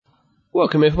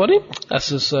Welcome everybody,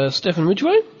 this is Stephen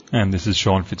Ridgway. And this is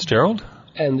Sean Fitzgerald.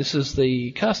 And this is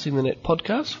the Casting the Net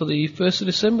podcast for the 1st of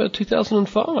December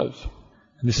 2005.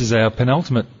 And this is our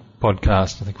penultimate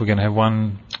podcast. I think we're going to have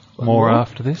one more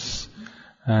after this.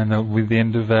 And that will be the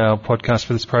end of our podcast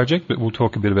for this project, but we'll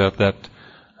talk a bit about that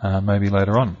maybe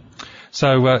later on.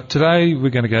 So today we're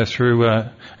going to go through,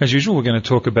 as usual, we're going to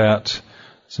talk about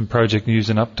some project news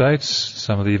and updates,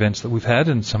 some of the events that we've had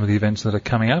and some of the events that are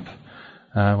coming up.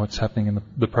 What's happening in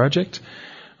the project.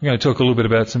 We're going to talk a little bit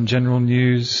about some general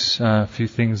news, a few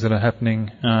things that are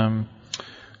happening,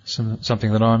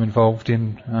 something that I'm involved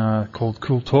in called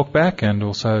Cool Talkback, and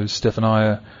also Steph and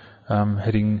I are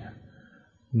heading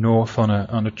north on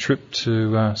a trip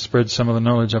to spread some of the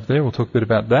knowledge up there. We'll talk a bit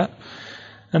about that.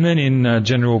 And then in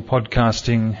general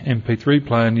podcasting MP3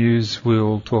 player news,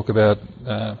 we'll talk about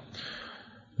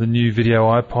the new video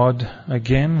iPod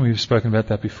again. We've spoken about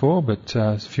that before, but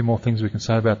there's a few more things we can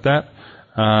say about that.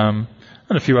 And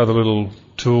a few other little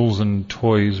tools and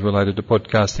toys related to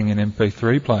podcasting and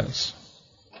MP3 players.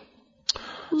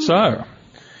 So, in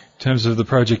terms of the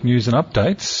project news and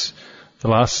updates, the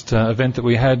last event that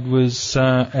we had was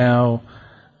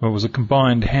was a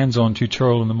combined hands-on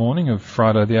tutorial in the morning of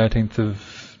Friday the 18th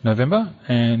of November,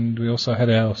 and we also had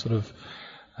our sort of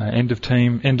end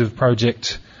of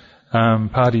project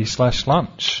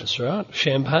party/lunch. That's right,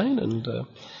 champagne and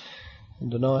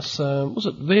a nice, was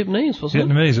it Vietnamese, wasn't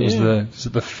it? Vietnamese, it was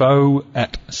the Pho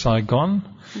at Saigon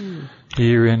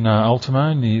here in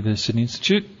Ultimo near the Sydney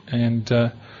Institute, and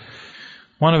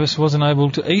one of us wasn't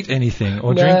able to eat anything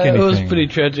or drink anything. It was pretty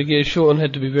tragic. Yeah, Sean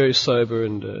had to be very sober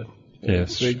and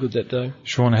yes, very good that day.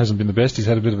 Sean hasn't been the best. He's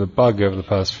had a bit of a bug over the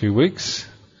past few weeks.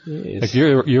 Yes. Like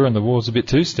you're on the wards a bit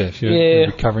too, Steph. You're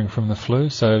recovering from the flu,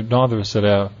 so neither of us at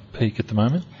our peak at the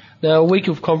moment. Now, a week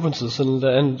of conferences and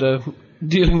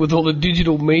dealing with all the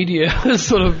digital media has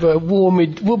sort of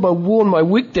worn my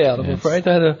wit down, I'm afraid.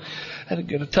 I had to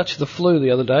get a touch of the flu the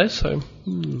other day, so...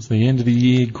 It's the end of the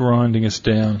year grinding us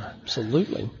down.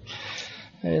 Absolutely.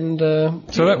 And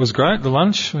so that was great, the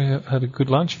lunch. We had a good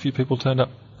lunch. A few people turned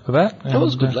up for that. That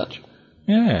was a good lunch.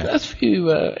 Yeah. That's for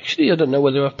you. Actually, I don't know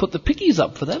whether I've put the pickies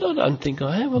up for that. I don't think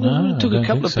I have. I took a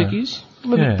couple of pickies.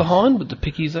 I'm a bit behind with the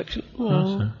pickies, actually.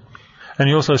 So. And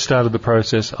you also started the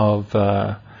process of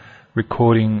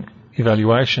recording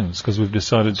evaluations, because we've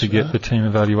decided to get the team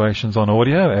evaluations on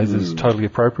audio, as is totally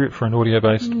appropriate for an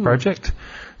audio-based project.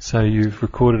 So you've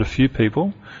recorded a few people.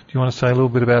 Do you want to say a little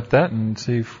bit about that and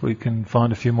see if we can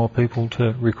find a few more people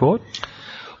to record?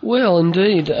 Well,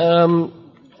 indeed.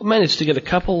 I managed to get a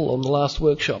couple on the last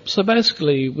workshop. So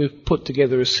basically, we've put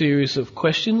together a series of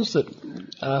questions that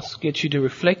get you to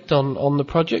reflect on the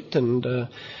project and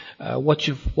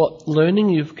what learning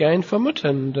you've gained from it,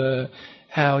 and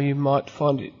how you might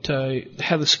find it,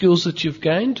 how the skills that you've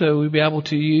gained we'll be able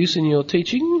to use in your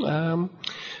teaching.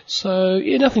 So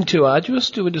nothing too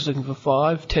arduous. We're just looking for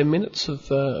 5-10 minutes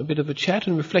of a bit of a chat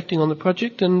and reflecting on the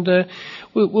project, and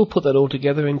we'll put that all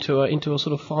together into a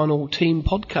sort of final team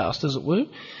podcast, as it were,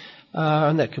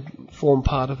 and that could form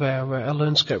part of our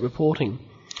Learnscape reporting.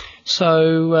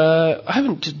 So I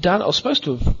was supposed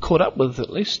to have caught up with at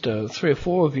least 3 or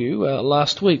 4 of you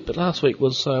last week, but last week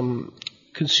was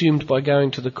consumed by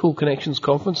going to the Cool Connections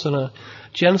conference and a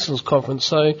Janison's conference.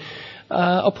 So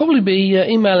I'll probably be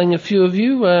emailing a few of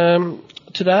you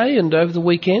today and over the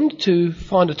weekend to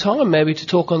find a time maybe to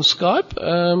talk on Skype.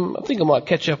 I think I might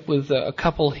catch up with a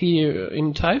couple here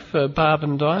in TAFE, Barb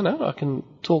and Diana. I can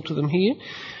talk to them here.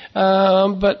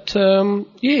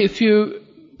 If you're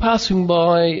passing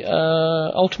by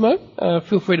Ultimo,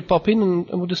 feel free to pop in and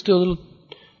we'll just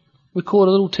record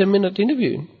a little 10-minute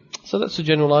interview. So that's the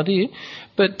general idea.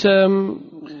 But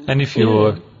and if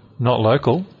you're not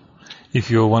local,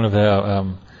 if you're one of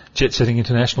our Jet Setting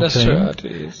International team, right,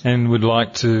 yes, and would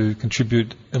like to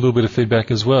contribute a little bit of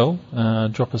feedback as well,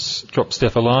 drop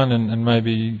Steph a line, and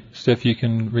maybe, Steph, you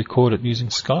can record it using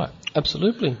Skype.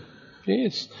 Absolutely,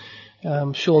 yes.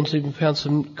 Sean's even found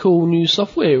some cool new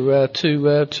software to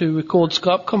record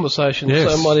Skype conversations, so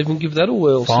I might even give that a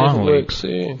whirl, see if it works.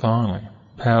 Yeah. Finally.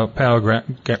 Power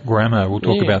Grammar, we'll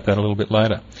talk about that a little bit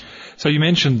later. So you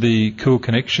mentioned the Cool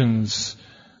Connections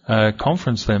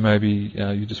conference there. Maybe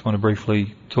you just want to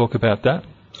briefly talk about that?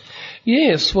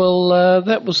 Yes, well,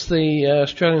 that was the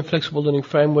Australian Flexible Learning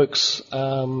Frameworks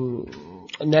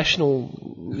national...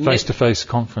 Face-to-face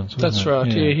conference, wasn't That's it?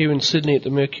 right, here in Sydney at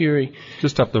the Mercury.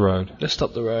 Just up the road. Just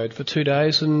up the road for 2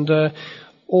 days. And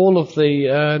all of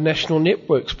the national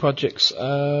networks projects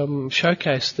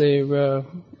showcase their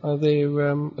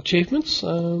achievements.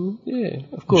 Of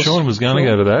course. Sean was going to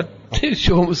go to that.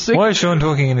 Sean was sick. Why is Sean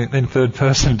talking in third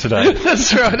person today?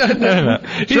 That's right. I know.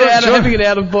 He's having an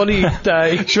out-of-body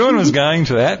day. Sean was going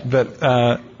to that,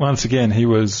 but once again, he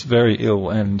was very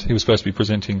ill, and he was supposed to be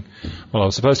presenting. Well, I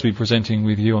was supposed to be presenting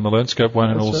with you on the LearnScope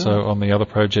one, and That's also right. on the other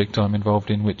project I'm involved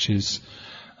in, which is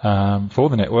for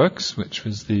the networks, which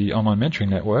was the online mentoring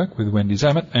network with Wendy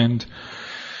Zammit, and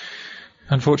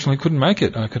unfortunately couldn't make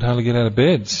it. I could hardly get out of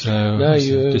bed, so No, it was a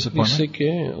you're disappointment. sick,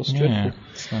 yeah. It was Yeah, dreadful.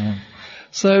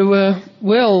 So,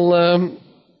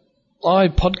 I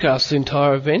podcast the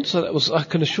entire event, so that was, I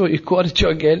can assure you, quite a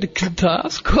gigantic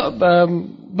task.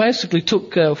 Basically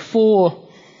took four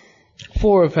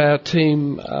of our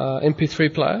team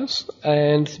MP3 players,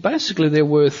 and basically they're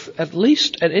worth at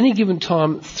least, at any given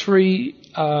time, 3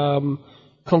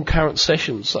 concurrent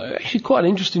sessions. So actually quite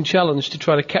an interesting challenge to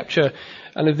try to capture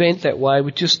an event that way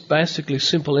with just basically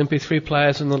simple MP3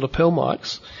 players and the lapel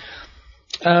mics.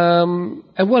 And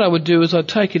what I would do is I'd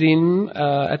take it in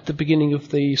at the beginning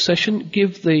of the session,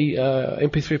 give the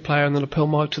MP3 player and the lapel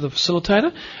mic to the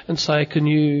facilitator and say, can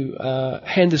you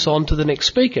hand this on to the next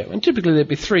speaker? And typically there'd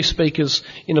be 3 speakers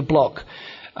in a block.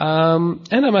 And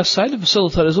I must say the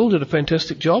facilitators all did a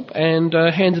fantastic job and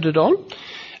handed it on.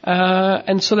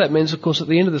 And so that means, of course, at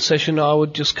the end of the session I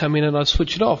would just come in and I'd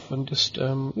switch it off and just,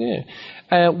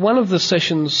 one of the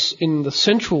sessions in the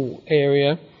central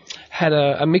area had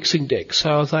a mixing deck,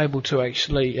 so I was able to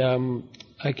actually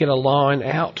get a line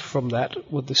out from that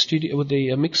with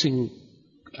the mixing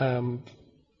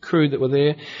crew that were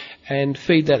there, and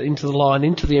feed that into the line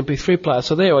into the MP3 player.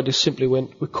 So there I just simply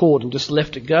went record and just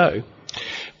left it go.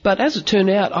 But as it turned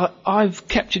out, I've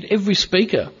captured every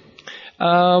speaker.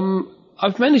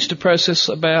 I've managed to process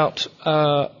about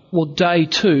day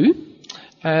 2.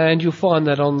 And you'll find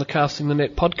that on the Casting the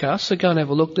Net podcast, so go and have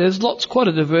a look. There's quite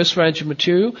a diverse range of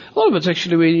material. A lot of it's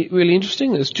actually really, really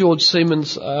interesting. There's George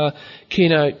Siemens'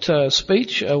 keynote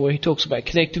speech where he talks about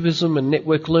connectivism and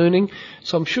network learning,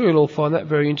 so I'm sure you'll all find that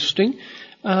very interesting.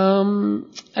 You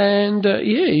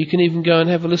can even go and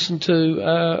have a listen to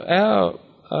our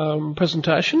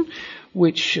presentation,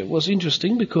 which was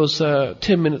interesting because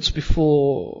 10 minutes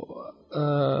before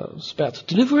was about to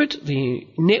deliver it, the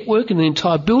network and the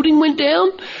entire building went down,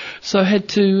 so I had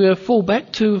to fall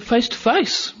back to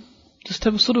face-to-face, just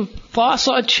have a sort of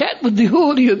fireside chat with the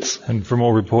audience. And from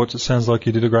all reports, it sounds like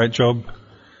you did a great job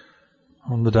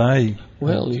on the day.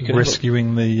 Well, you can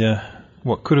rescuing the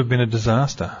what could have been a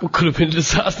disaster. What could have been a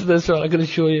disaster, that's right, I can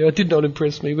assure you. It did not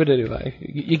impress me, but anyway,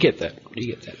 you get that.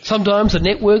 Sometimes the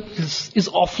network is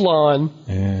offline.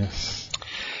 Yes.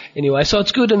 Anyway, so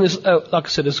it's good, and there's, like I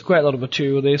said, there's a great lot of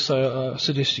material there, so I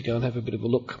suggest you go and have a bit of a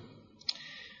look.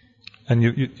 And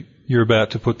you're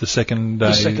about to put the second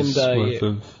day's worth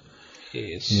of...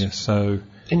 Yes. Yeah, so...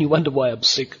 And you wonder why I'm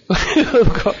sick.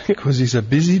 Because he's a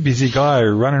busy guy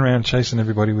running around chasing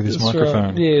everybody with his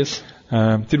microphone. Right. Yes.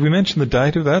 Did we mention the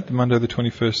date of that? Monday the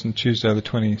 21st and Tuesday the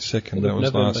 22nd. That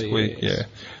was November, last week, yes. yeah.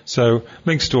 So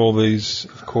links to all these,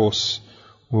 of course,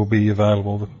 will be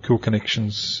available. The Cool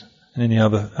Connections and any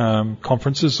other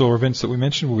conferences or events that we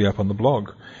mentioned will be up on the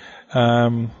blog.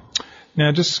 Now,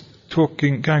 just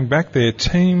going back there,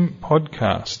 team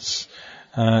podcasts.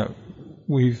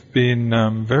 We've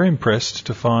been very impressed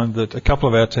to find that a couple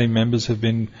of our team members have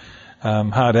been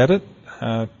hard at it.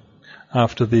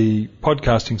 After the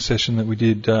podcasting session that we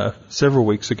did several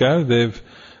weeks ago, they've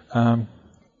been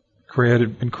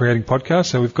creating podcasts.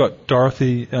 So we've got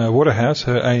Dorothy Waterhouse,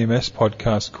 her AMS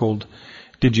podcast called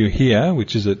Did You Hear,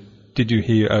 which is at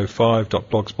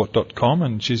didyouhear05.blogspot.com,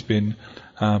 and she's been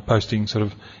posting sort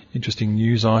of interesting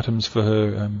news items for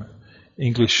her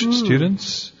English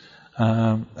students.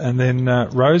 And then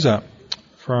Rosa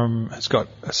has got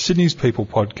a Sydney's People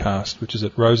podcast, which is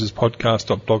at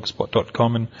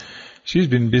rosaspodcast.blogspot.com, and she's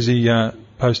been busy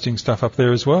posting stuff up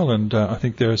there as well. And I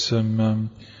think there's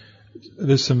some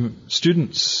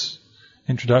students'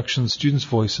 introductions, students'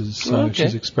 voices, so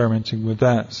she's experimenting with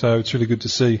that. So it's really good to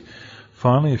see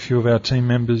finally a few of our team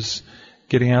members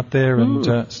getting out there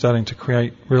and starting to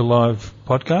create real live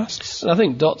podcasts. And I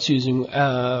think Dot's using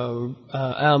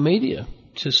our media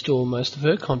to store most of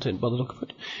her content by the look of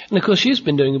it. And of course she's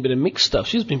been doing a bit of mixed stuff.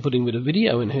 She's been putting a bit of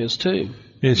video in hers too.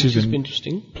 Yeah, she's been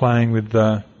interesting. Playing with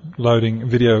loading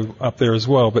video up there as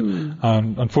well. But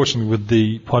unfortunately with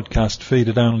the podcast feed,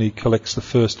 it only collects the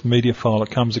first media file that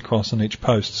comes across on each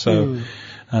post. So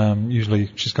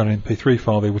usually she's got an MP3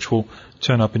 file there which will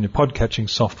turn up in your podcatching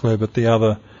software, but the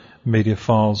other media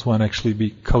files won't actually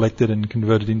be collected and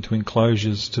converted into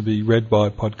enclosures to be read by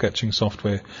podcatching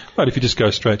software. But if you just go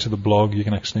straight to the blog, you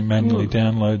can actually manually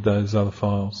download those other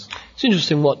files. It's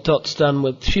interesting what Dot's done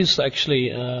with. She's actually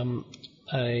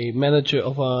a manager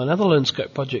of another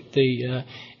LearnScope project, the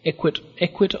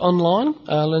Equit Online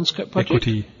LearnScope project.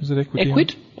 Equity, is it Equity?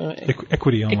 Equit?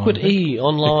 Equity Online. Equity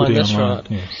Online, Equity that's Online,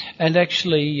 right. yes. And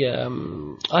actually,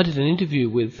 I did an interview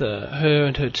with her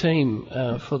and her team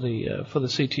for the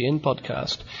CTN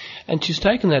podcast, and she's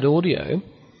taken that audio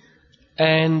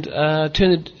and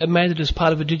made it as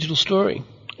part of a digital story,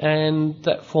 and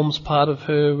that forms part of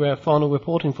her final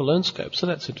reporting for LearnScope. So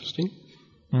that's interesting.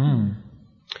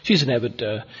 She's an avid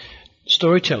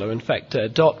storyteller. In fact,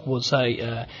 Dot was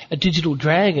a digital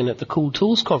dragon at the Cool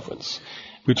Tools conference.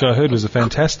 Which I heard was a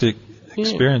fantastic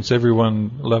experience.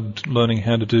 Everyone loved learning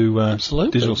how to do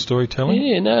digital storytelling.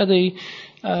 Yeah, no,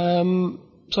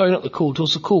 sorry, not the Cool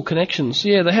Tools, the Cool Connections.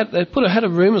 Yeah, they had a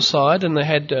room aside, and they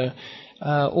had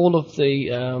all of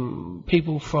the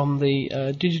people from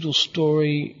the digital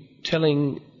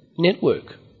storytelling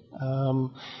network,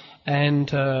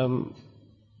 and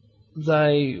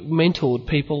they mentored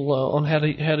people on how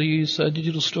to use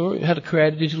digital story, how to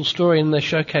create a digital story, and they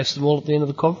showcased them all at the end of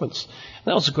the conference. And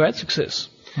that was a great success.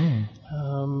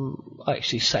 I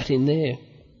actually sat in there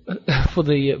for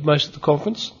the most of the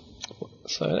conference,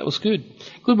 so that was good.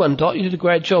 Good one, Dot. You did a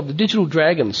great job. The Digital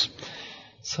Dragons.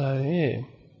 So yeah,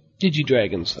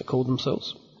 Digi-Dragons they called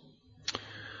themselves.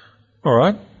 All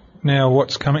right. Now,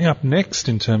 what's coming up next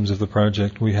in terms of the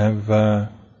project? We have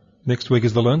next week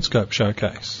is the LearnScope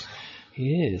showcase.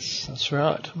 Yes, that's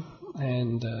right.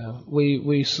 And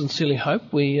we sincerely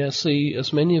hope we see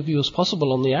as many of you as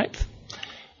possible on the 8th.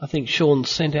 I think Sean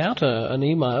sent out an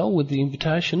email with the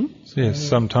invitation. Yes,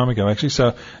 some time ago actually.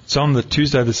 So it's on the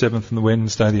Tuesday the 7th and the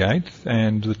Wednesday the 8th,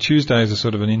 and the Tuesdays are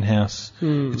sort of an in-house.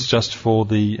 It's just for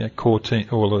the core team,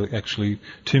 or actually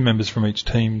 2 members from each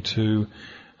team to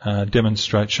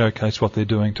demonstrate, showcase what they're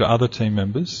doing to other team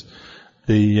members.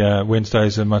 The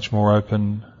Wednesdays are much more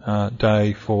open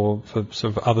day for sort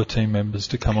of other team members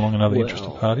to come along and other interested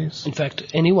parties. In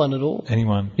fact, anyone at all.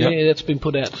 Anyone. Yeah, that's been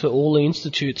put out to all the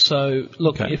institutes. So,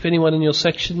 look, if anyone in your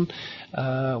section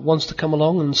wants to come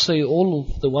along and see all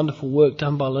of the wonderful work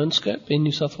done by LearnScope in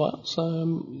New South Wales,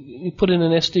 you put in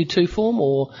an SD2 form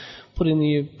or put in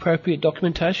the appropriate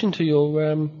documentation to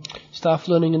your staff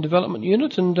learning and development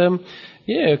unit, and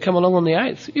come along on the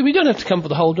 8th. You don't have to come for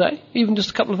the whole day, even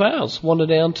just a couple of hours. Wander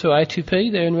down to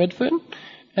A2P there in Redfern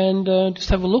and just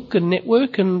have a look and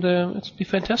network, and it'll be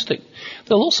fantastic.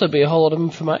 There'll also be a whole lot of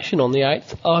information on the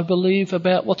 8th, I believe,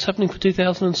 about what's happening for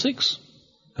 2006.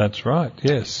 That's right,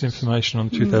 yes, information on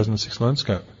 2006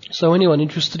 LearnScope. So anyone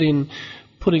interested in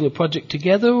putting a project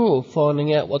together or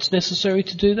finding out what's necessary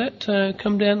to do that,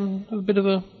 come down a bit of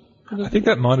a... I think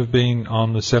that might have been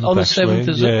on the 7th, on the actually. 7th,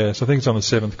 is it? Yes, I think it's on the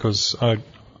 7th because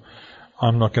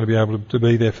I'm not going to be able to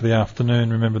be there for the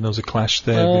afternoon. Remember, there was a clash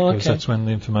there because that's when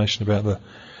the information about the...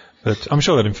 But I'm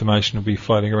sure that information will be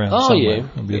floating around somewhere. Yeah.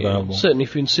 It'll be available. Certainly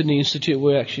if you're in Sydney Institute,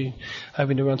 we're actually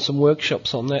hoping to run some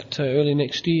workshops on that early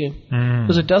next year.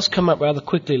 Because it does come up rather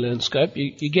quickly, LearnScope.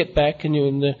 You get back and you're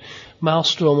in the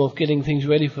maelstrom of getting things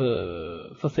ready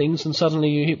for things, and suddenly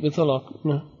you hit with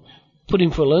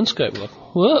putting for a LearnScope. Like,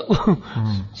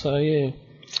 what? So, yeah.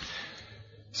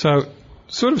 So,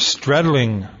 sort of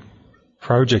straddling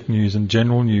project news and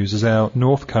general news is our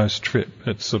North Coast trip.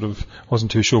 It sort of wasn't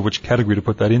too sure which category to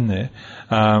put that in there.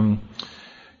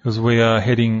 Because we are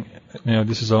heading,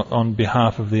 this is on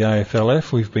behalf of the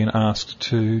AFLF. We've been asked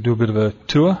to do a bit of a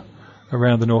tour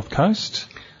around the North Coast.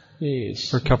 Yes.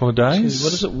 For a couple of days.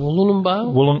 What is it,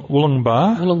 Wollongbar?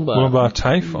 Wollongbar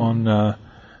TAFE on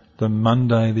the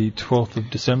Monday, the 12th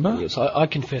of December. Yes, I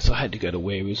confess I had to go to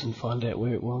Where Is and find out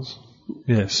where it was.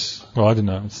 Yes. Well, I didn't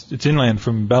know. It's inland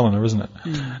from Ballina, isn't it?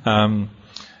 And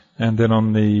then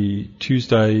on the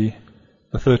Tuesday,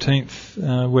 the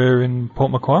 13th, we're in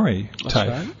Port Macquarie TAFE.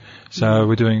 Right. So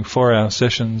we're doing 4-hour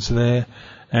sessions there,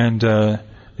 and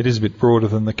it is a bit broader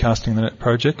than the Casting the Net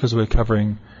project because we're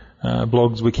covering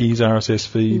blogs, wikis, RSS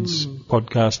feeds,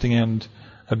 podcasting, and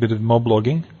a bit of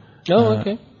moblogging. Oh,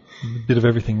 okay. A bit of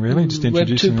everything, really. Just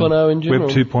introducing Web 2.0 in general.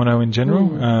 Web 2.0 in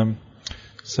general.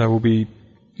 So we'll be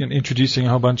introducing a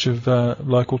whole bunch of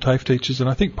local TAFE teachers, and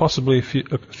I think possibly a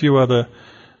few other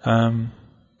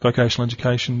vocational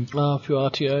education. A few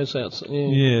RTOs outside.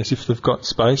 Yeah. Yes, if they've got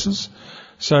spaces.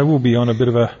 So we'll be on a bit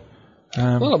of a...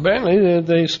 well, apparently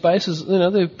the spaces,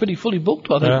 they're pretty fully booked,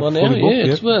 I think, by now.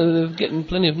 Booked, they're getting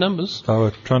plenty of numbers. They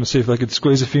were trying to see if they could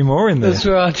squeeze a few more in there. That's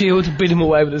right, to beat them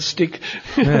away with a stick.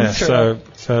 Yeah, so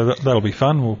that'll be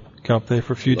fun. We'll go up there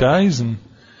for a few days and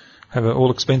have an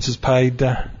all expenses paid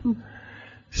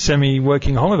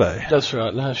semi-working holiday. That's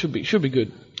right. No, it should be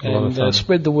good. lot And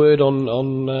spread the word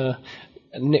on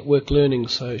network learning,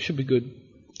 so it should be good.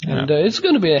 And it's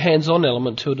going to be a hands-on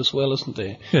element to it as well, isn't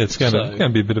there? Yeah, it's going to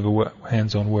be a bit of a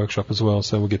hands-on workshop as well,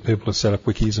 so we'll get people to set up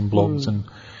wikis and blogs and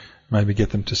maybe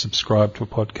get them to subscribe to a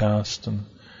podcast and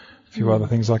a few other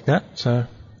things like that. So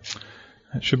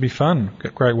it should be fun. A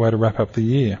great way to wrap up the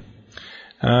year.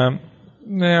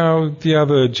 Now, the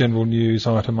other general news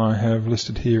item I have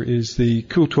listed here is the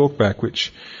Cool Talkback,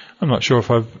 which I'm not sure if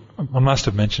I must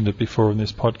have mentioned it before in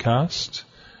this podcast.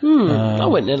 I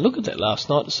went and looked at that last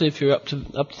night to see if you're up to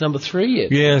number 3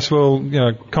 yet. Yes, well,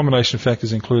 combination of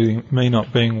factors, including me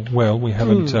not being well, we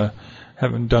haven't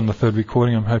done the third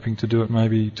recording. I'm hoping to do it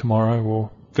maybe tomorrow or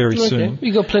very soon.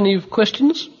 You got plenty of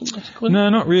questions? No,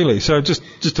 not really. So just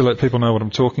to let people know what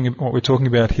we're talking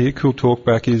about here, Cool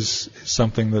Talkback is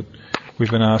something that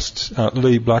we've been asked.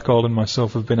 Lee Blackold and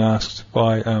myself have been asked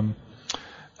by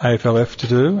AFLF to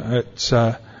do. It's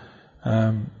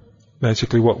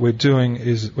basically what we're doing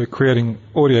is we're creating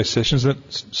audio sessions that,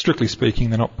 strictly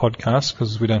speaking, they're not podcasts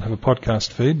because we don't have a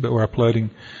podcast feed, but we're uploading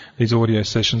these audio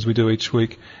sessions we do each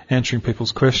week, answering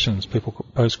people's questions. People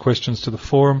post questions to the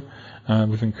forum.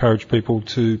 We've encouraged people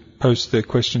to post their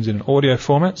questions in an audio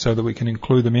format so that we can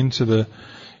include them into the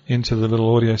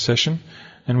little audio session,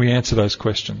 and we answer those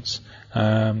questions.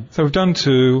 So we've done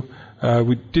 2.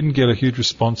 We didn't get a huge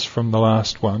response from the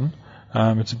last one.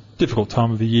 It's a difficult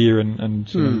time of the year, and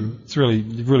it's you've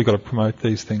really got to promote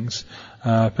these things.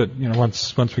 But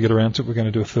once we get around to it, we're going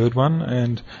to do a third one,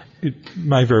 and it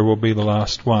may very well be the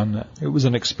last one. It was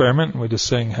an experiment. We're just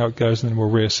seeing how it goes, and then we'll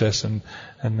reassess, and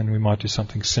then we might do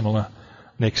something similar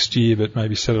next year, but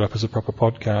maybe set it up as a proper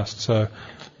podcast. So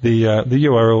the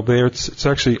URL there, it's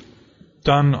actually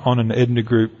done on an Edna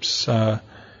Group's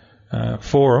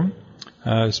forum.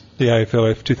 It's the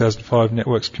AFLF 2005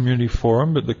 Networks Community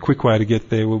Forum, but the quick way to get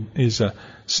there is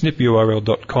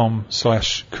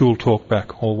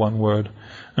snipurl.com/cooltalkback, all one word.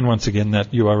 And once again,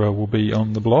 that URL will be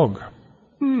on the blog.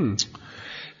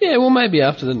 Yeah, well, maybe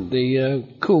after the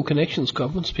Cool Connections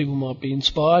conference, people might be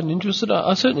inspired and interested.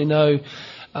 I certainly know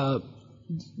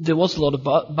there was a lot of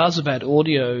buzz about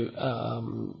audio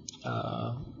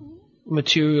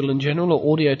material in general,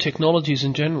 or audio technologies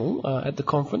in general, at the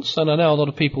conference. And I know a lot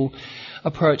of people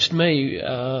approached me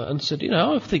and said,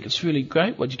 I think it's really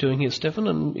great what you're doing here, Stefan,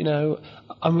 and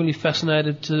I'm really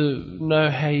fascinated to know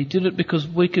how you did it, because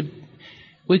we could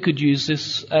use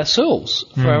this ourselves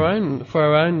for our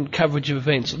own coverage of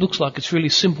events. It looks like it's really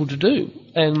simple to do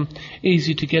and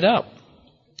easy to get up.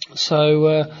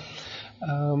 So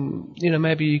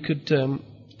maybe you could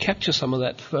capture some of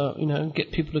that for,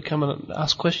 get people to come and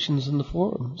ask questions in the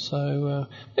forum. So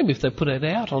maybe if they put it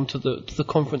out onto the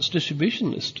conference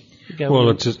distribution list. Well,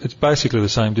 it's basically the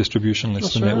same distribution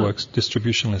list, network's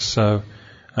distribution list, so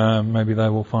maybe they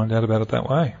will find out about it that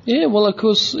way. Yeah, well, of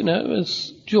course,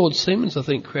 as George Siemens, I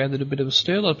think, created a bit of a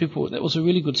stir. A lot of people, that was a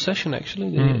really good session, actually,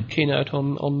 the keynote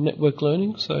on network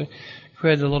learning, so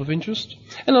created a lot of interest.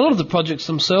 And a lot of the projects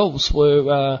themselves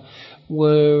were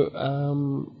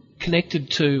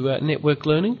connected to network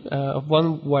learning of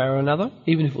one way or another,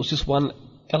 even if it was just one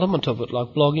element of it, like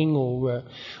blogging or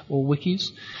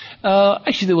wikis.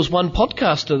 Actually, there was one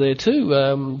podcaster there too.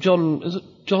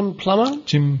 John Plummer?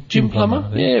 Jim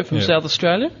Plummer, from South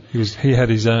Australia. He had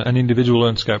his an individual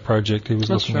LearnScope project. He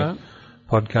was looking at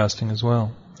podcasting as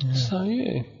well.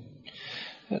 Yeah.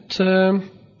 So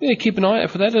keep an eye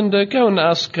out for that, and go and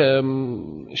ask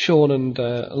Sean and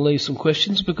Lee some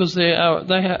questions, because they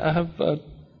have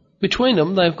between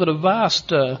them they've got a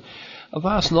vast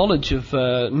knowledge of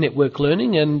network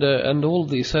learning and all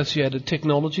of the associated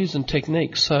technologies and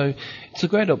techniques. So it's a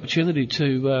great opportunity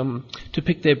to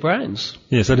pick their brains.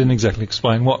 Yes, I didn't exactly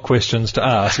explain what questions to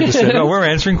ask. I just said, we're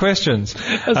answering questions.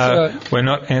 That's right. We're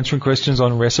not answering questions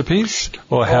on recipes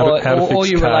or how to fix or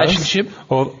your cars, relationship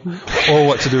or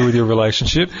what to do with your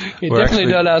relationship. You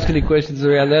definitely don't ask any questions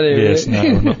around that area. Yes, no,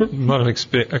 I'm not an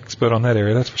expert on that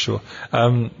area, that's for sure.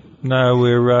 No,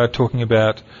 we're talking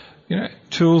about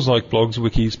tools like blogs,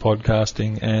 wikis,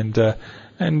 podcasting,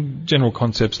 and general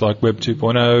concepts like Web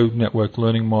 2.0, network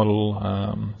learning model,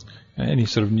 any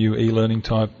sort of new e-learning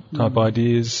type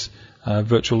ideas,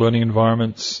 virtual learning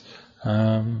environments.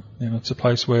 It's a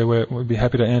place where we'd be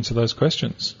happy to answer those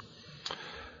questions.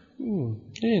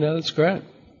 Yeah, that's great.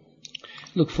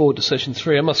 Look forward to session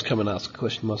 3. I must come and ask a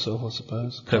question myself, I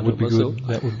suppose. That would be good.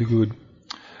 That would be good.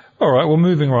 All right, well,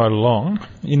 moving right along,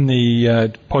 in the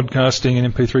podcasting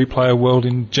and MP3 player world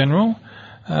in general,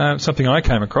 something I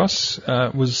came across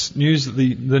was news that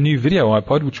the new video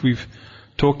iPod, which we've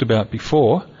talked about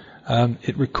before,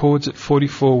 it records at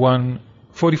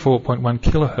 44.1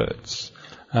 kilohertz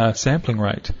sampling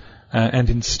rate, and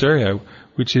in stereo,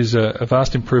 which is a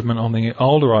vast improvement on the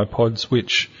older iPods,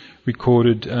 which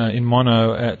recorded in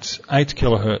mono at 8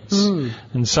 kilohertz.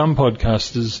 And some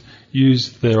podcasters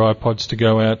use their iPods to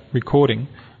go out recording,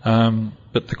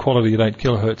 but the quality at 8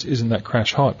 kilohertz isn't that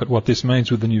crash hot. But what this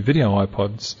means with the new video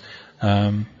iPods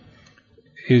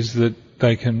is that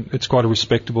it's quite a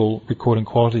respectable recording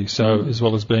quality. So as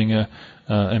well as being a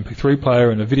MP3 player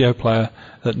and a video player,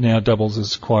 that now doubles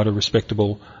as quite a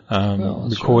respectable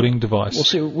recording device. Well,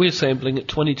 see, we're sampling at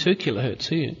 22 kilohertz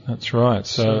here. That's right.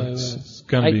 So it's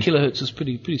going to be 8 kilohertz is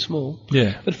pretty small.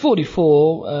 Yeah. But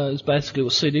 44 is basically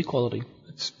CD quality.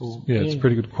 It's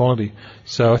pretty good quality.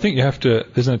 So I think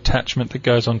there's an attachment that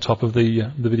goes on top of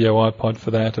the video iPod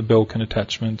for that, a Belkin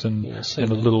attachment, and a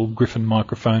little Griffin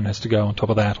microphone has to go on top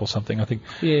of that or something, I think.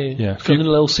 Yeah. Got a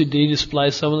little LCD display,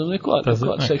 some of them, they're quite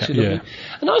sexy looking. Yeah.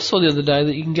 And I saw the other day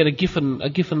that you can get a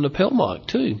Giffen lapel mic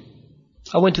too.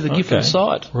 I went to the Giffen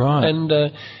site, right.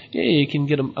 And you can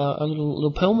get a little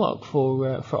lapel mic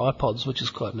for iPods, which is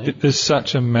quite neat. There's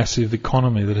such a massive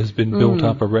economy that has been built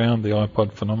up around the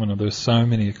iPod phenomenon. There's so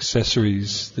many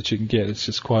accessories that you can get. It's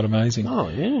just quite amazing. Oh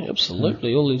yeah,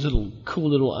 absolutely. All these cool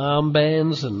little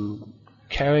armbands and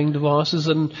carrying devices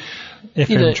and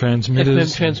FM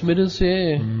transmitters. FM transmitters,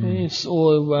 yes.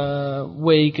 Or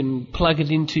where you can plug it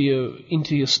into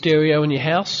your stereo in your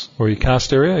house. Or your car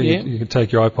stereo. Yeah. You can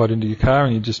take your iPod into your car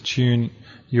and you just tune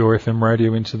your FM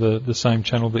radio into the same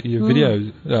channel that your video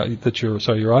your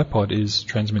iPod is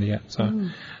transmitting at. So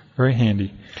very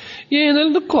handy. Yeah, they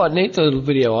look quite neat, the little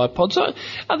video iPods.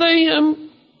 Are they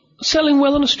selling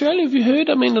well in Australia? Have you heard?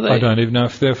 I mean, are they? I don't even know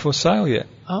if they're for sale yet.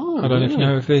 Oh, I don't even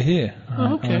know if they're here.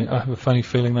 Oh, okay. I have a funny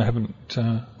feeling they haven't.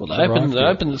 They opened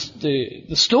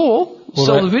the store,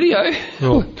 sell the video.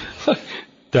 Well,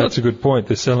 that's a good point.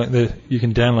 They're selling. You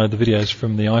can download the videos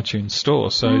from the iTunes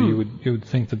store, so you would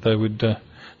think that they would.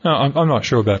 No, I'm not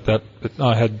sure about that, but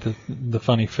I had the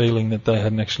funny feeling that they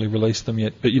hadn't actually released them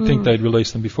yet. But you'd think they'd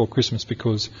release them before Christmas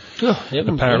because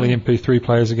apparently MP3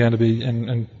 players are going to be,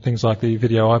 and things like the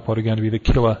video iPod are going to be the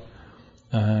killer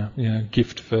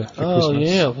gift for Christmas. Oh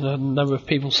yeah, I've had a number of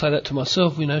people say that to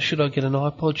myself. Should I get an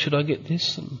iPod? Should I get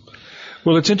this?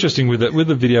 Well, it's interesting with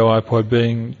the video iPod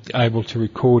being able to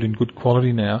record in good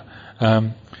quality now.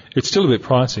 It's still a bit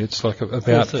pricey. It's like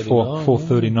about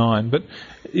 $439. But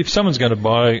if someone's going to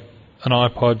buy an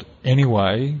iPod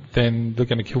anyway, then they're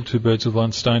going to kill two birds with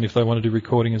one stone if they want to do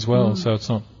recording as well. So it's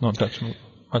not that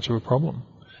much of a problem.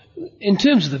 In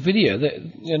terms of the video,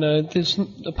 there's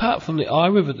apart from the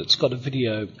iRiver that's got a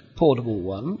video portable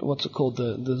one. What's it called?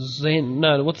 The Zen?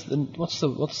 No, what's the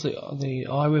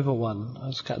iRiver one? I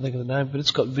just can't think of the name, but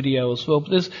it's got video as well. But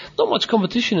there's not much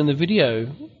competition in the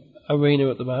video arena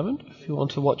at the moment. If you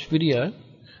want to watch video,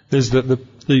 there's the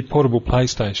portable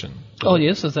PlayStation. Oh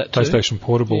yes, there's that too. PlayStation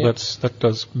Portable. Yeah. That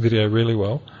does video really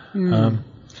well. But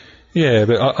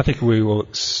I think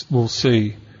we'll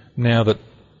see now that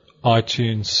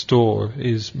iTunes Store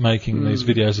is making these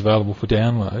videos available for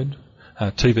download,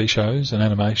 TV shows and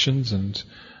animations and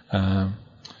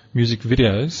music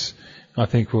videos. I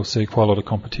think we'll see quite a lot of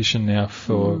competition now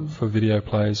for video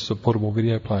players, for portable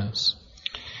video players.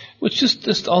 Well,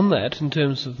 just on that, in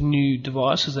terms of new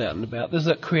devices out and about, there's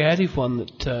that Creative one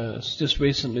that has just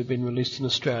recently been released in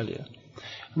Australia.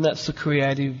 And that's the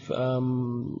Creative,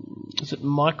 is it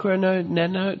Micro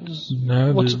Nano?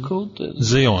 No. What's it called?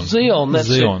 Xeon. Xeon, that's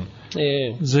Xeon. it.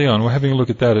 Yeah. Xeon. We're having a look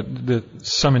at that. There's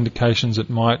some indications it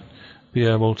might be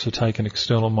able to take an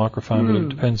external microphone, but it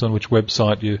depends on which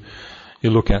website you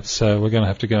look at. So we're going to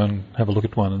have to go and have a look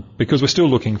at one. Because we're still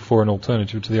looking for an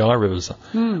alternative to the iRivers.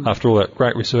 After all that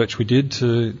great research we did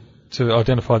to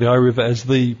identify the iRiver as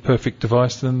the perfect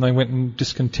device, then they went and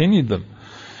discontinued them.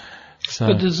 So.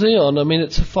 But the Xeon, I mean,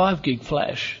 it's a 5 gig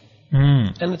flash.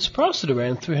 And it's priced at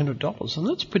around $300, and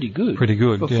that's pretty good. Pretty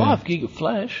good, for 5 gig of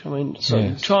flash. I mean,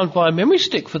 try and buy a memory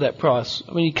stick for that price.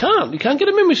 I mean, you can't get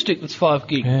a memory stick that's 5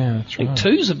 gig. Yeah, that's right. I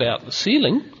think 2's about the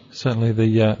ceiling. Certainly,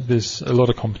 there's a lot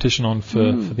of competition on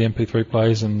for the MP3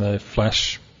 players and the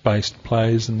flash-based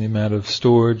players and the amount of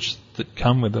storage that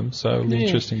come with them. So it'll be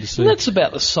interesting to see. And that's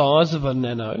about the size of a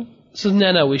Nano. It's a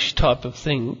nano-ish type of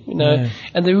thing,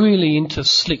 and they're really into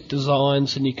slick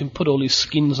designs, and you can put all these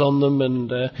skins on them and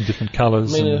different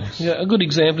colours. I mean, a good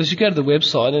example is you go to the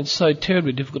website, and it's so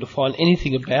terribly difficult to find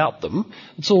anything about them.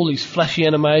 It's all these flashy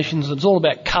animations, and it's all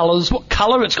about colours. What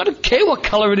colour? It's got to care what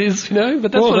colour it is, but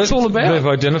that's what it's all about. They've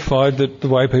identified that the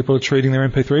way people are treating their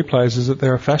MP3 players is that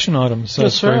they're a fashion item, so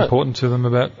it's very important to them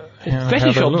about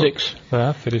Fetish objects. They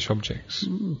are fetish objects.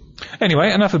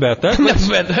 Anyway, enough about that. Enough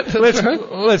about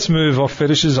that. Let's move off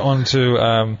fetishes onto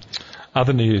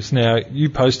other news. Now, you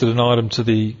posted an item to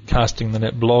the Casting the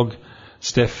Net blog,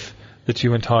 Steph, that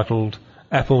you entitled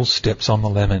Apple Steps on the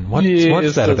Lemon. What's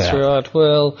that about? That's right.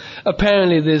 Well,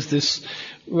 apparently there's this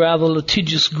rather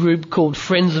litigious group called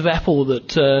Friends of Apple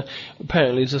that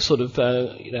apparently is a sort of,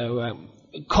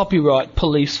 copyright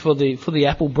police for the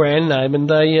Apple brand name, and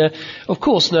they, of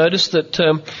course, noticed that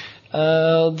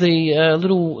the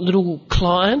little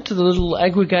client, the little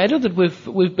aggregator that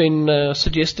we've been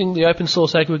suggesting, the open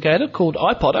source aggregator called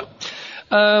iPodder,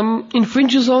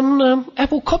 infringes on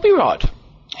Apple copyright.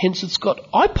 Hence, it's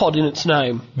got iPod in its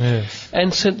name. Yes.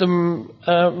 And sent them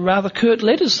rather curt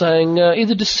letters saying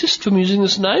either desist from using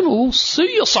this name or we'll sue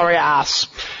your sorry ass.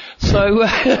 So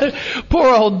the poor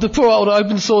old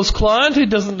open source client who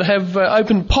doesn't have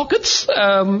open pockets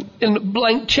and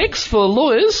blank checks for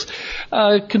lawyers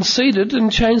conceded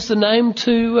and changed the name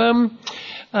to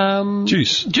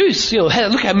Juice. Juice. Look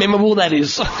how memorable that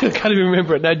is. I can't even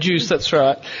remember it. No, Juice, that's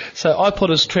right. So iPod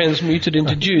has transmuted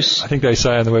into Juice. I think they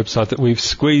say on the website that we've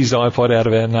squeezed iPod out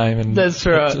of our name and that's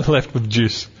right. Left with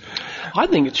Juice. I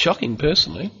think it's shocking,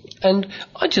 personally. And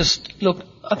I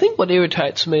think what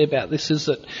irritates me about this is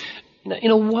that, in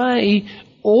a way,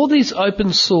 all these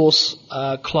open source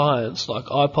clients like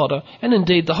iPodder and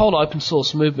indeed the whole open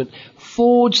source movement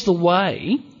forged the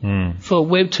way for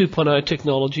Web 2.0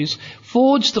 technologies,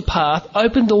 forged the path,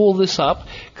 opened all this up,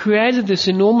 created this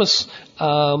enormous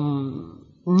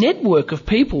network of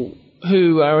people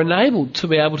who are enabled to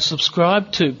be able to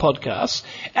subscribe to podcasts.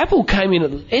 Apple came in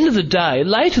at the end of the day,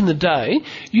 late in the day,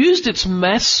 used its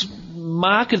mass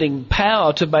marketing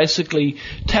power to basically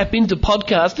tap into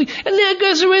podcasting, and now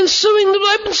goes around suing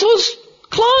the open source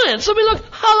clients. I mean,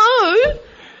 hello?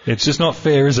 It's just not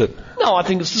fair, is it? No, I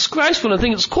think it's disgraceful. I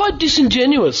think it's quite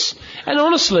disingenuous. And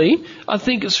honestly, I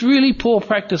think it's really poor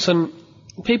practice, and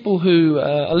people who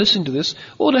are listening to this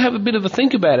ought to have a bit of a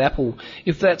think about Apple,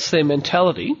 if that's their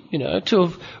mentality, to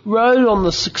have rode on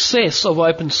the success of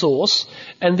open source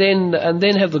and then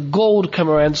have the gall to come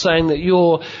around saying that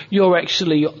you're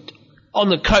actually on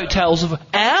the coattails of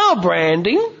our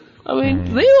branding. I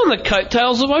mean, they're on the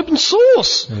coattails of open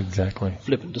source. Exactly.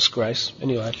 Flippin' disgrace.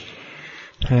 Anyway.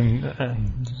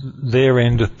 And there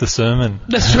endeth the sermon.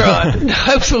 That's right.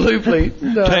 Absolutely.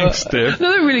 No, thanks, Steph.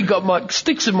 No, that really got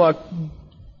sticks in my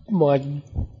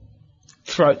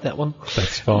throat, that one.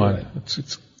 That's fine. Anyway.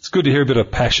 It's good to hear a bit of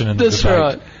passion in the debate. That's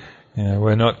right.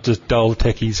 We're not just dull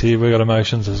techies here. We've got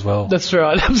emotions as well. That's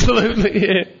right. Absolutely.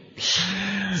 Yeah.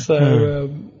 So,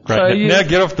 great. Now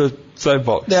get off the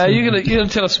soapbox. Now you're gonna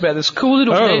tell us about this cool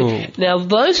little thing. Now,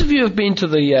 those of you who have been to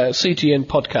the CTN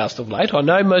podcast of late, I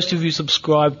know most of you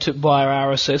subscribe to via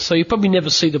RSS, so you probably never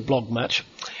see the blog much.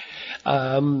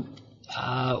 Will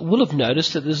have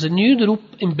noticed that there's a new little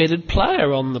embedded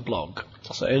player on the blog.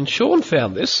 And Sean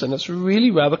found this, and it's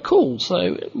really rather cool.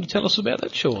 So tell us about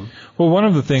that, Sean. Well, one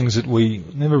of the things that we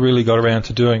never really got around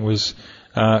to doing was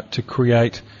to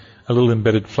create a little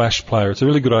embedded flash player. It's a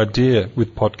really good idea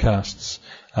with podcasts.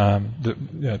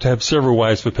 To have several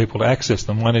ways for people to access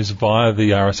them. One is via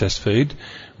the RSS feed,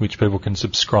 which people can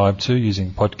subscribe to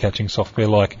using podcatching software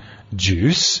like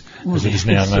Juice, as it is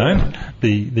now known,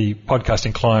 the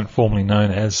podcasting client formerly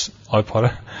known as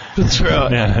iPodder. That's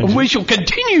right. And we shall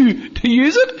continue to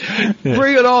use it. Yeah.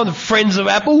 Bring it on, friends of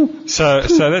Apple. So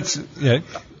that's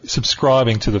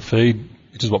subscribing to the feed,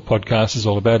 which is what podcast is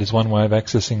all about, is one way of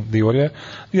accessing the audio.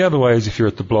 The other way is if you're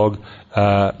at the blog,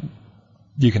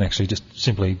 you can actually just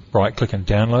simply right-click and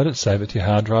download it, save it to your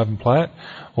hard drive and play it.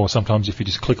 Or sometimes if you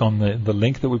just click on the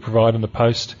link that we provide in the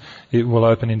post, it will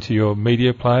open into your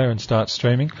media player and start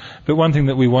streaming. But one thing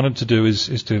that we wanted to do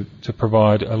is to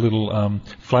provide a little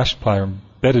flash player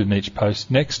embedded in each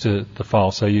post next to the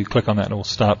file. So you click on that and it will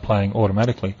start playing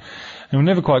automatically. And we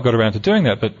never quite got around to doing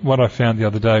that, but what I found the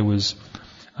other day was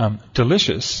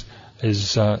Delicious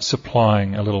is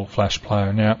supplying a little flash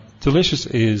player. Now, Delicious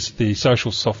is the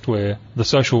social software, the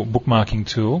social bookmarking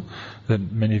tool that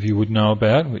many of you would know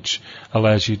about, which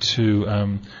allows you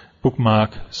to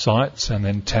bookmark sites and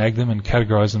then tag them and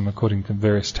categorize them according to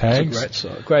various tags. It's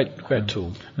a great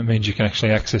tool. It means you can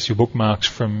actually access your bookmarks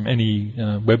from any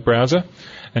web browser,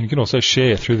 and you can also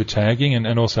share through the tagging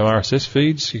and also RSS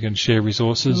feeds. You can share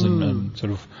resources and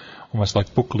sort of almost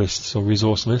like book lists or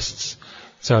resource lists.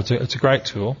 So it's a great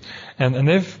tool, and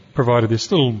they've provided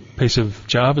this little piece of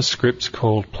JavaScript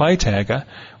called PlayTagger,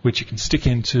 which you can stick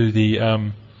into the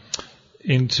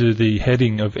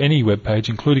heading of any web page,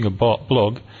 including a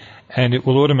blog, and it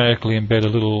will automatically embed a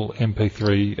little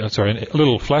a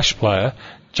little flash player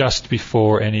just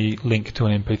before any link to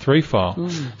an MP3 file.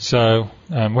 So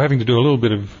we're having to do a little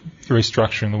bit of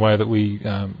restructuring the way that we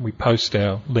post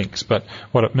our links, but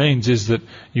what it means is that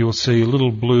you will see a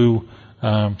little blue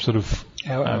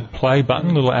play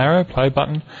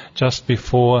button just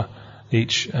before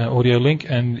each audio link,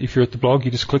 and if you're at the blog,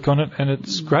 you just click on it, and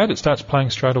it's great. It starts playing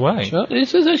straight away. Sure.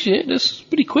 It's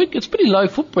pretty quick. It's pretty low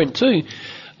footprint too.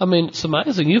 I mean, it's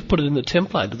amazing. You've put it in the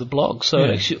template of the blog, so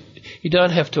actually, you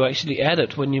don't have to actually add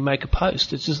it when you make a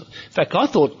post. It's just, in fact, I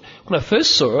thought when I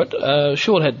first saw it,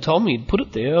 Sean had told me he'd put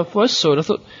it there. I first saw it,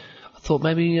 I thought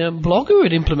maybe Blogger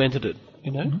had implemented it.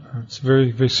 You know, it's a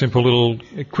very, very simple little,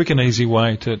 quick and easy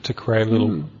way to create a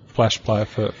little flash player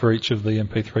for each of the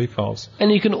MP3 files. And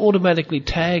you can automatically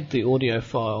tag the audio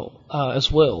file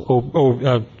as well.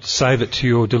 Or save it to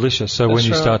your Delicious. So when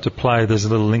you start to play, there's a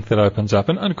little link that opens up.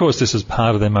 And of course, this is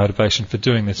part of their motivation for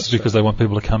doing this, because they want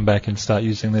people to come back and start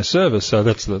using their service. So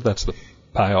that's the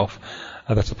payoff.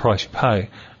 That's the price you pay,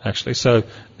 actually. So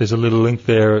there's a little link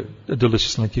there, a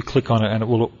Delicious link. You click on it, and it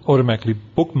will automatically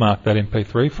bookmark that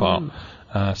MP3 file.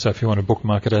 So if you want to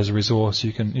bookmark it as a resource,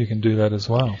 you can do that as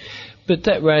well. But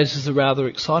that raises a rather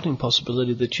exciting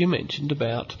possibility that you mentioned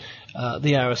about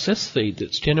the RSS feed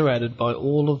that's generated by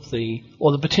or the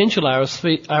potential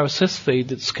RSS feed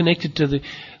that's connected to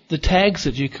the tags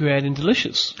that you create in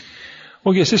Delicious.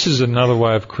 Well, yes, this is another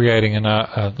way of creating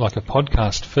like a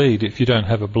podcast feed. If you don't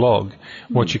have a blog,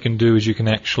 what you can do is you can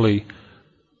actually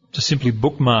just simply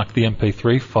bookmark the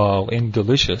MP3 file in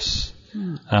Delicious,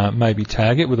 maybe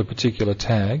tag it with a particular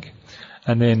tag,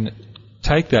 and then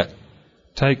take the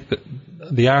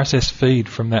RSS feed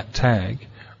from that tag,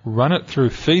 run it through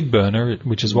FeedBurner,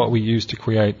 which is what we use to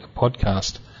create a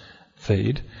podcast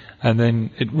feed, and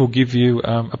then it will give you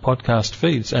a podcast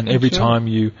feed. And every time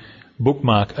you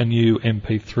bookmark a new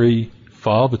MP3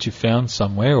 file that you found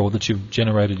somewhere or that you've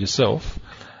generated yourself,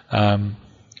 and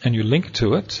you link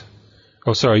to it,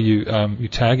 you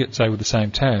tag it, say with the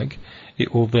same tag,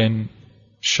 it will then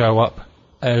show up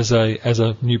as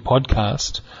a new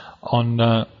podcast on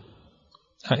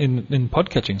in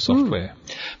podcatching software.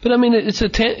 But I mean,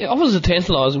 it offers a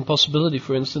tantalising possibility,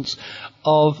 for instance,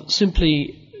 of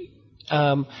simply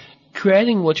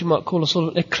creating what you might call a sort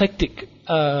of eclectic.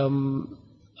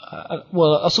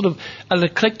 A sort of an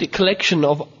eclectic collection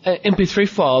of MP3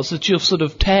 files that you've sort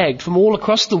of tagged from all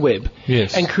across the web,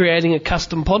 and creating a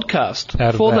custom podcast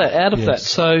out of that.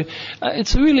 So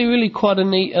it's really, really quite a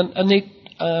neat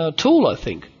tool, I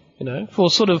think. You know, for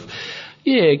sort of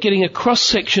getting a cross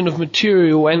section of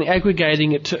material and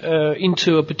aggregating it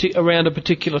into around a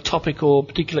particular topic or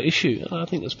particular issue. I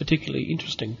think that's particularly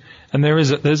interesting. And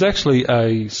there's actually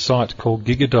a site called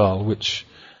Gigadial which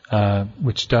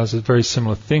does a very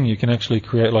similar thing. You can actually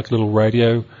create like little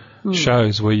radio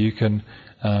shows where you can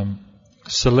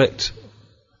select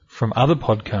from other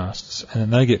podcasts, and then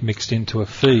they get mixed into a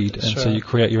feed, so you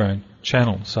create your own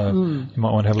channel. So you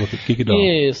might want to have a look at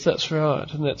Gigadial. Yes, that's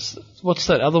right. And what's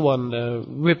that other one?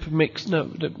 Feed Mix?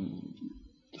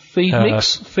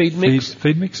 Feed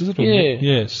Mix, is it?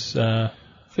 Yes.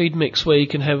 Feed Mix, where you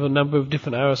can have a number of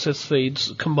different RSS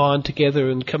feeds combined together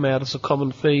and come out as a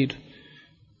common feed.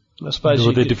 I suppose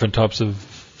they're different types of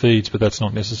feeds, but that's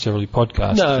not necessarily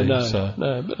podcast feeds.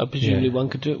 No. But presumably one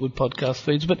could do it with podcast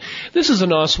feeds. But this is a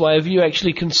nice way of you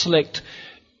actually can select,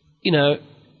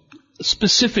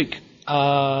 specific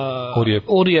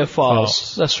audio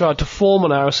files. That's right, to form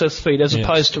an RSS feed as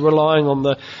opposed to relying on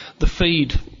the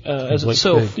feed as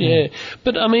itself. Feed,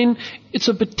 But I mean, it's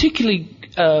a particularly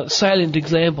salient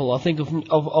example, I think, of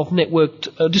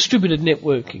networked distributed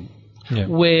networking.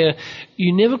 Where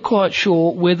you're never quite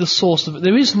sure where the source of it.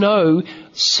 There is no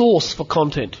source for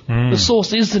content. The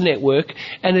source is the network,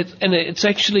 and it's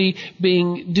actually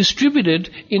being distributed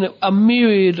in a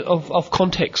myriad of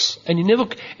contexts. And you never,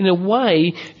 in a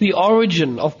way, the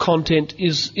origin of content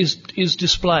is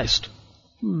displaced.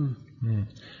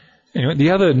 Anyway,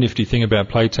 the other nifty thing about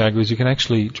PlayTag is you can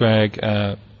actually drag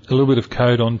a little bit of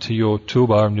code onto your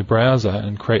toolbar in your browser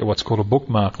and create what's called a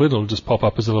bookmarklet. It'll just pop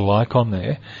up as a little icon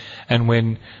there. And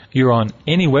when you're on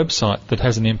any website that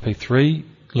has an MP3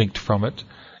 linked from it,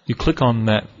 you click on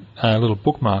that little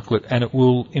bookmarklet, and it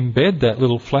will embed that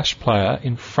little flash player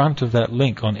in front of that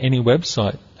link on any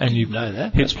website. And you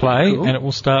hit play, and it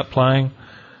will start playing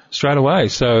straight away.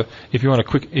 So if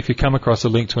you come across a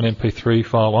link to an MP3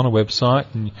 file on a website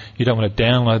and you don't want to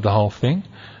download the whole thing,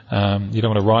 you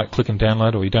don't want to right-click and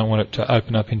download, or you don't want it to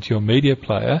open up into your media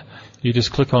player, you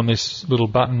just click on this little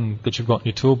button that you've got in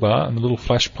your toolbar, and the little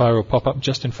flash player will pop up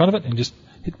just in front of it, and just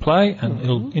hit play, and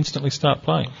it'll instantly start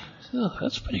playing. Oh,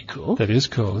 that's pretty cool. That is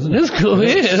cool, isn't it? That's cool,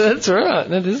 yeah, that's right.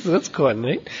 That's quite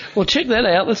neat. Well, check that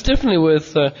out. That's definitely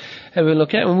worth having a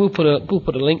look at, and we'll put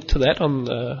a link to that on,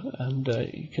 and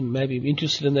you can maybe be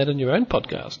interested in that in your own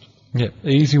podcast. Yeah,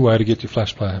 easy way to get your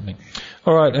Flash Player happening.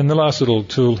 All right, and the last little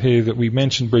tool here that we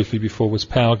mentioned briefly before was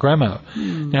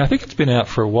PowerGrammo. Now, I think it's been out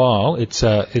for a while. It's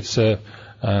sort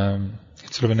of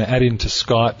an add-in to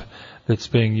Skype that's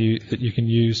being that you can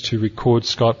use to record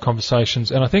Skype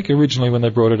conversations. And I think originally when they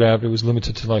brought it out, it was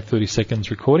limited to like 30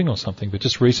 seconds recording or something. But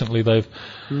just recently they've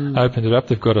opened it up.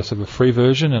 They've got a sort of a free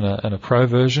version and a pro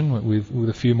version with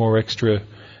a few more extra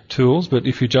tools. But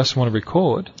if you just want to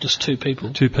record, just two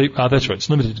people. That's right. It's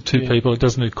limited to two people. It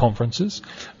doesn't do conferences.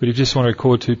 But if you just want to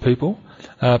record two people,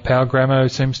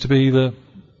 PowerGrammo seems to be the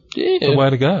way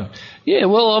to go. Yeah,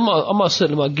 well, I might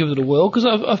certainly give it a whirl, because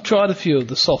I've tried a few of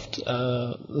the soft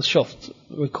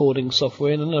recording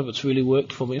software, and none of it's really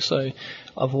worked for me. So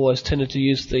I've always tended to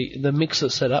use the mixer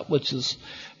setup, which is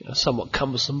somewhat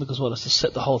cumbersome because one has to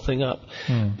set the whole thing up.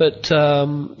 But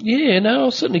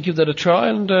I'll certainly give that a try,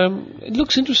 and it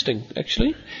looks interesting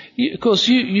actually. Of course,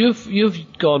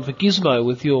 you've gone for Gizmo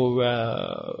with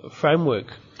your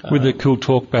framework. With the Cool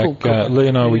Talkback, Lee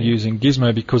and I were using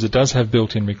Gizmo because it does have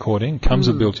built-in recording, comes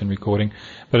with built-in recording,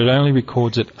 but it only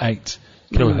records at 8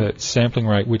 kilohertz sampling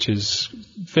rate, which is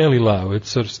fairly low.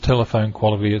 It's sort of telephone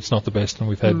quality. It's not the best, and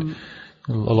we've had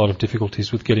a lot of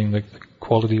difficulties with getting the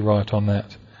quality right on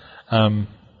that.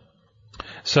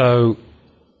 So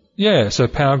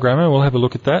PowerGrammo, we'll have a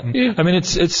look at that. And, I mean,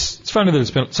 it's funny that it's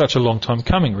been such a long time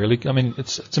coming, really. I mean,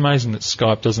 it's amazing that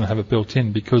Skype doesn't have it built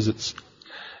in, because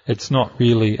it's not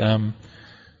really,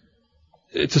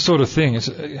 it's a sort of thing,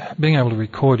 being able to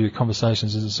record your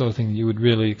conversations is the sort of thing that you would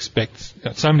really expect.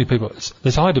 So many people,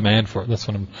 there's high demand for it. That's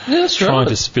what I'm trying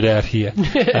to spit out here.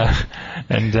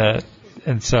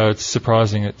 And so it's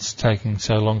surprising it's taking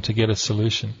so long to get a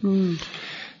solution.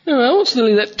 Well, it's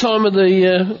nearly that time of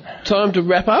the time to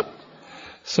wrap up.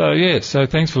 So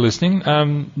thanks for listening.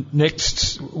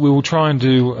 Next, we will try and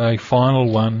do a final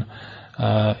one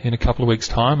in a couple of weeks'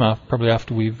 time, probably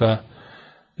after we've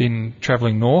been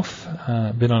travelling north,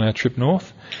 been on our trip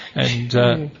north, and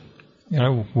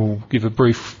we'll give a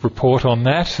brief report on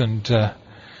that and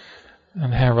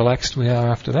how relaxed we are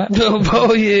after that.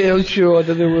 Oh yeah, I'm sure. I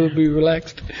don't know we'll be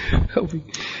relaxed.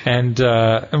 And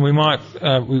we might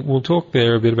we'll talk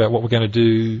there a bit about what we're going to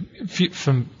do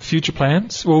from future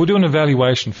plans. Well, we'll do an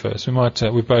evaluation first. We might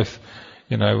we're both,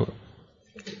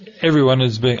 everyone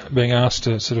is being asked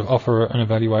to sort of offer an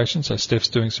evaluation. So Steph's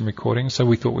doing some recording, so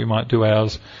we thought we might do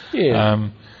ours. A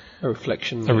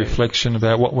reflection. A reflection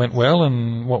about what went well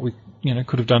and what we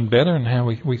could have done better, and how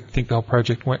we think the whole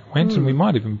project went. And we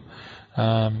might even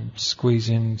squeeze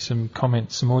in some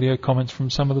audio comments from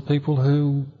some of the people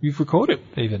who you've recorded.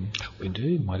 Even we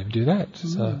do. Might even do that.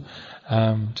 So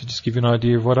to just give you an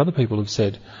idea of what other people have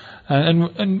said,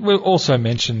 and we'll also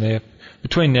mention there.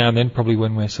 Between now and then, probably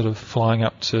when we're sort of flying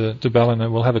up to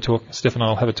Ballina, we'll have a talk. Steph and I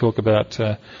will have a talk about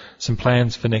some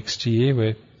plans for next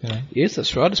year. Yes,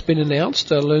 that's right. It's been announced.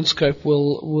 LearnScope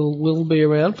will be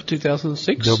around for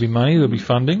 2006. There'll be money. There'll be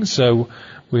funding. So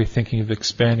we're thinking of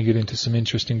expanding it into some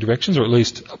interesting directions, or at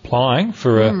least applying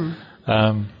for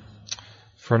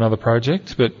another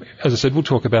project. But as I said, we'll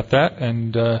talk about that,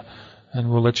 and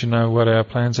we'll let you know what our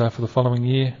plans are for the following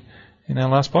year in our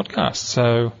last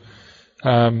podcast.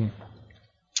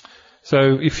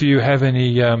 So if you have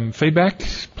any feedback,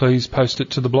 please post it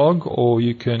to the blog, or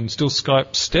you can still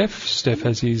Skype Steph. Steph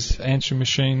has his answering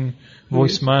machine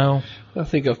voicemail. I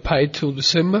think I've paid till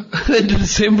December, end of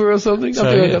December or something. I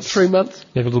think I've got 3 months.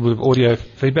 You have a little bit of audio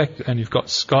feedback, and you've got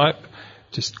Skype.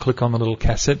 Just click on the little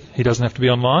cassette. He doesn't have to be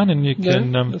online, and you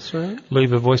can that's right.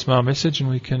 leave a voicemail message, and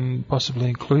we can possibly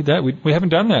include that. We haven't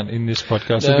done that in this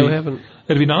podcast. No, we haven't.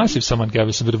 It'd be nice if someone gave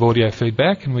us a bit of audio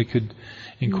feedback, and we could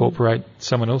incorporate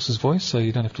someone else's voice, so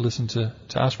you don't have to listen to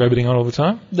us rabbiting on all the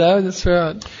time. No, that's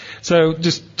right. So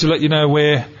just to let you know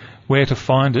where to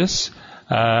find us,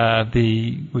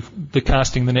 the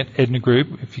Casting the Net Edna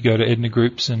Group, if you go to Edna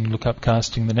Groups and look up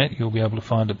Casting the Net, you'll be able to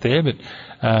find it there. But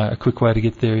a quick way to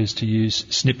get there is to use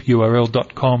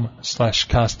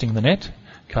snipurl.com/castingthenet,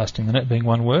 casting the net being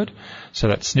one word. So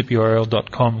that's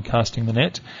snipurl.com casting the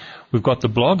net. We've got the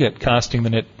blog at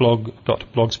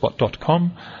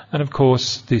castingthenetblog.blogspot.com, and of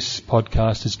course this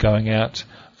podcast is going out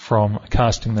from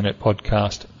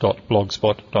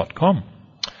castingthenetpodcast.blogspot.com.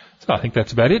 So I think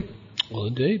that's about it. Well,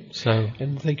 indeed.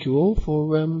 And thank you all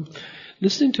for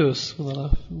listening to us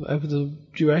over the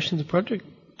duration of the project.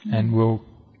 And we'll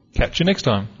catch you next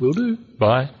time. Will do.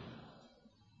 Bye.